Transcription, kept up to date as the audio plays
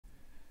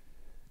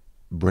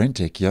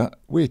BrenTech here,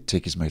 where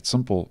tech is made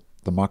simple.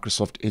 The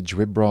Microsoft Edge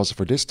web browser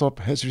for desktop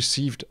has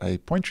received a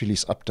point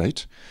release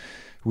update,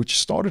 which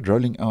started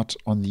rolling out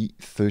on the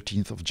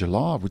 13th of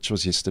July, which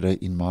was yesterday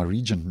in my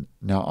region.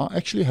 Now, I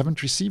actually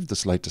haven't received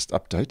this latest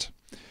update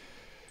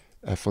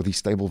for the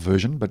stable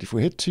version, but if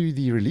we head to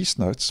the release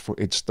notes for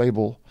Edge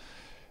Stable,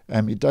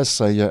 it does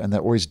say here, and they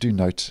always do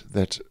note,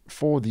 that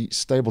for the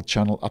stable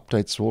channel,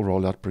 updates will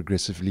roll out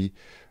progressively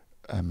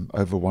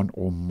over one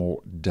or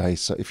more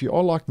days. So if you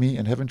are like me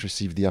and haven't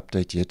received the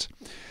update yet,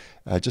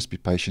 just be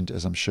patient,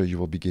 as I'm sure you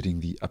will be getting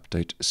the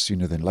update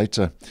sooner than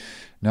later.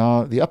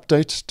 Now, the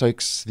update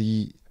takes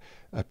the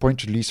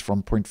point release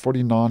from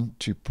 0.49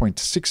 to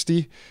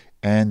 0.60,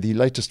 and the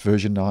latest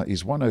version now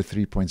is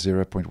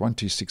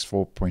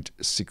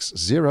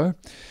 103.0.1264.60,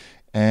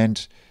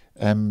 and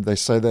they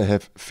say they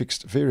have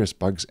fixed various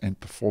bugs and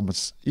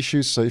performance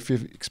issues. So if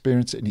you've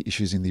experienced any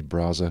issues in the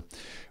browser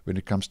when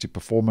it comes to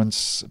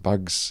performance,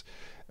 bugs,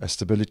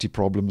 stability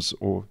problems,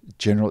 or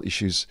general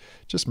issues,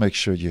 just make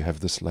sure you have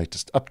this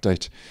latest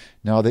update.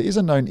 Now, there is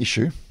a known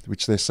issue,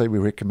 which they say we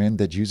recommend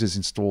that users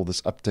install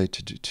this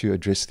update to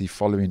address the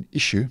following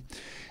issue.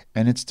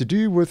 And it's to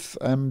do with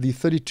the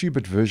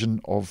 32-bit version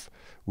of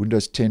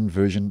Windows 10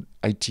 version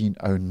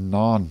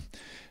 1809.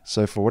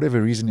 So for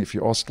whatever reason, if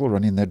you are still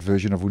running that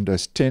version of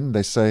Windows 10,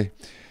 they say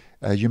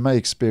you may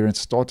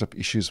experience startup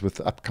issues with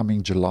the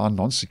upcoming July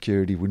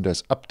non-security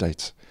Windows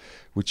updates,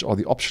 which are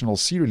the optional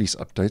C-release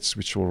updates,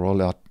 which will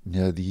roll out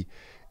near the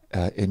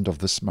end of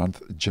this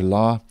month,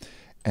 July.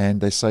 And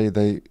they say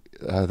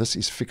this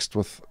is fixed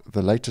with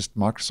the latest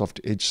Microsoft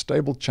Edge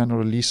stable channel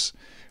release,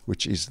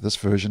 which is this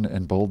version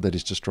and build that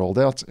is just rolled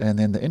out. And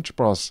then the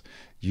enterprise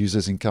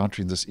users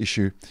encountering this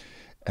issue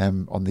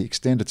on the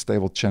extended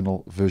stable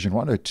channel version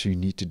 102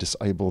 need to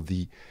disable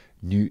the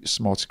new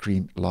smart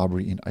screen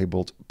library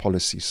enabled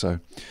policy. So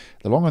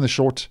the long and the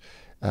short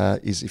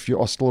is, if you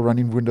are still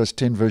running Windows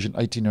 10 version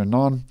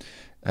 1809,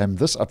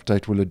 this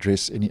update will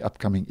address any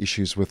upcoming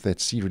issues with that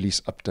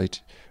C-release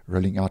update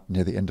rolling out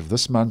near the end of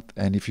this month.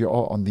 And if you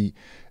are on the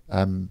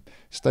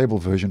stable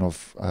version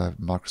of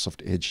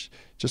Microsoft Edge,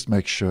 just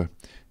make sure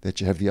that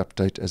you have the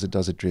update, as it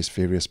does address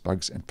various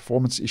bugs and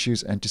performance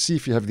issues. And to see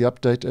if you have the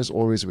update, as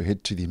always, we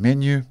head to the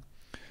menu,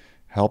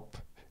 Help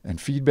and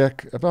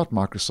Feedback about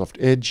Microsoft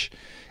Edge,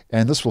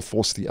 and this will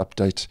force the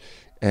update.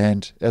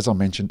 And as I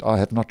mentioned, I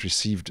have not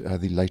received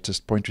the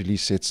latest point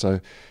release yet, so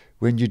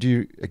when you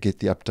do get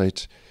the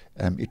update,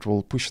 it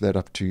will push that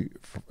up to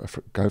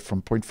go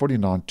from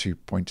 0.49 to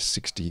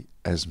 0.60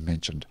 as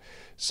mentioned.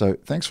 So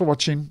thanks for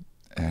watching,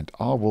 and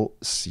I will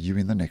see you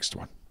in the next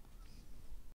one.